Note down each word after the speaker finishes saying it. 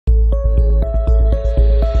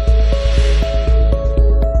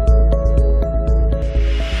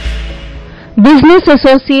Business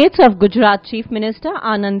associates of Gujarat Chief Minister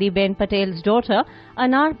Anandiben Patel's daughter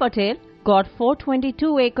Anar Patel got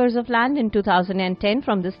 422 acres of land in 2010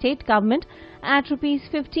 from the state government at rupees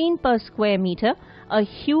 15 per square meter, a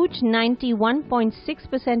huge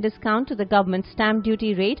 91.6% discount to the government stamp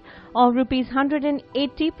duty rate of rupees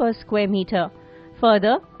 180 per square meter.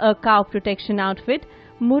 Further, a cow protection outfit,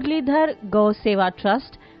 Murlidhar Gau Seva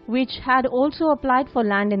Trust, which had also applied for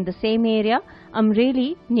land in the same area,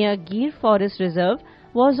 Amreli, near Gir Forest Reserve,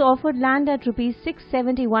 was offered land at rupees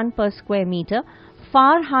 671 per square meter,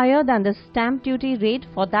 far higher than the stamp duty rate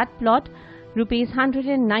for that plot, rupees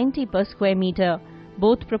 190 per square meter.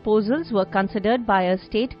 Both proposals were considered by a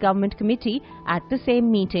state government committee at the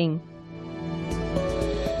same meeting.